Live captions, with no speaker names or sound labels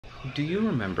Do you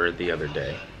remember the other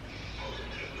day?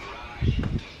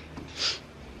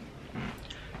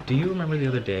 Do you remember the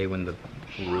other day when the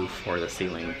roof or the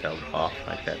ceiling fell off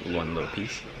like that one little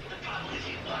piece?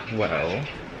 Well,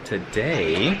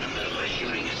 today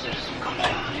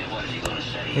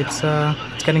it's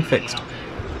getting fixed.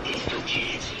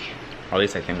 Or at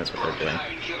least I think that's what they're doing.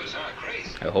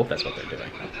 I hope that's what they're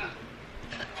doing.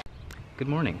 Good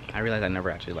morning. I realized I never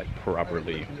actually like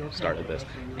properly started this,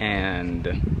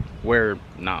 and we're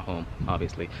not home,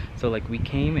 obviously. So like we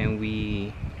came and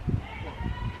we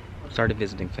started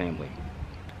visiting family.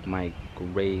 My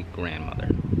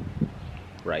great-grandmother,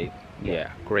 right?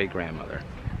 Yeah, great-grandmother.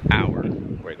 Our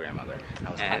great-grandmother.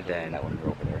 And then that one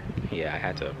over there. Yeah, I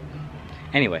had to.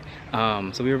 Anyway,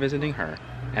 so we were visiting her,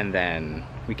 and then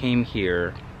we came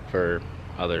here for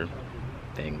other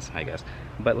things, I guess.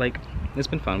 But like, it's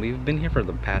been fun. We've been here for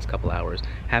the past couple hours.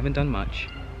 Haven't done much.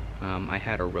 I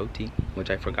had a roti,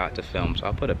 which I forgot to film, so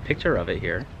I'll put a picture of it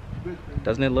here.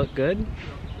 Doesn't it look good?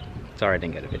 Sorry I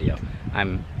didn't get a video.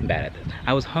 I'm bad at this.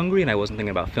 I was hungry and I wasn't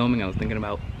thinking about filming. I was thinking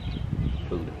about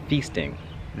food. Feasting.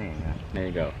 There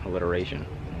you go. Alliteration.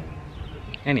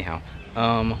 Anyhow,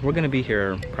 we're gonna be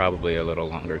here probably a little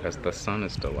longer because the sun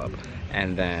is still up.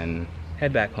 And then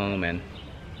head back home and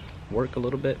work a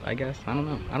little bit, I guess. I don't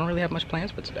know. I don't really have much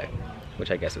plans for today,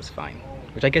 which I guess is fine.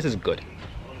 Which I guess is good.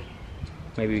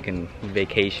 Maybe we can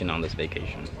vacation on this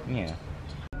vacation. Yeah.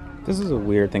 This is a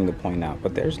weird thing to point out,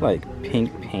 but there's like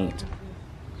pink paint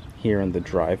here in the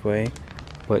driveway,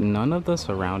 but none of the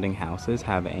surrounding houses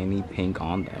have any pink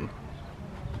on them.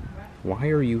 Why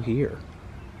are you here?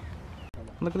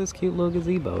 Look at this cute little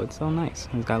gazebo. It's so nice.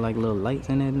 It's got like little lights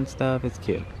in it and stuff. It's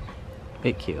cute.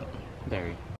 Bit cute.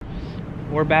 Very.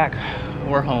 We're back.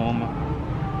 We're home.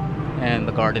 And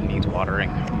the garden needs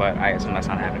watering, but I assume that's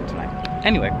not happening tonight.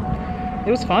 Anyway, it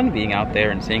was fun being out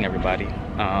there and seeing everybody.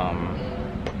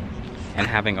 And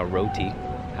having a roti.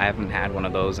 I haven't had one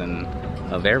of those in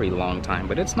a very long time,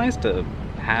 but it's nice to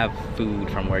have food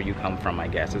from where you come from, I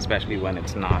guess, especially when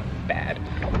it's not bad,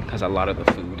 because a lot of the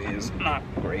food is not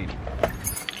great.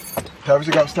 Have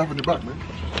you got stuff in the back, man?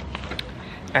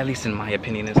 At least in my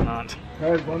opinion, it's not.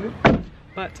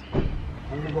 But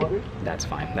that's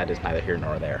fine. That is neither here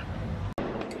nor there.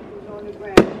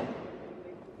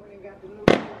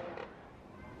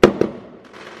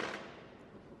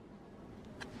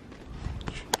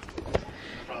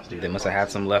 They must have had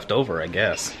some left over, I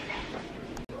guess.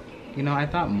 You know, I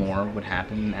thought more would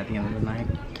happen at the end of the night,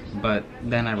 but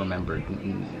then I remembered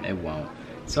it won't.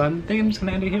 So I think I'm just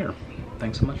gonna end it here.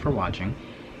 Thanks so much for watching.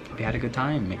 If you had a good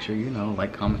time, make sure you know,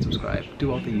 like, comment, subscribe,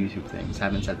 do all the YouTube things.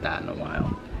 Haven't said that in a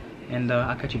while. And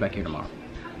I'll catch you back here tomorrow.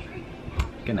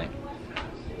 Good night.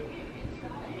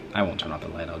 I won't turn off the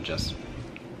light, I'll just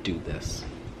do this.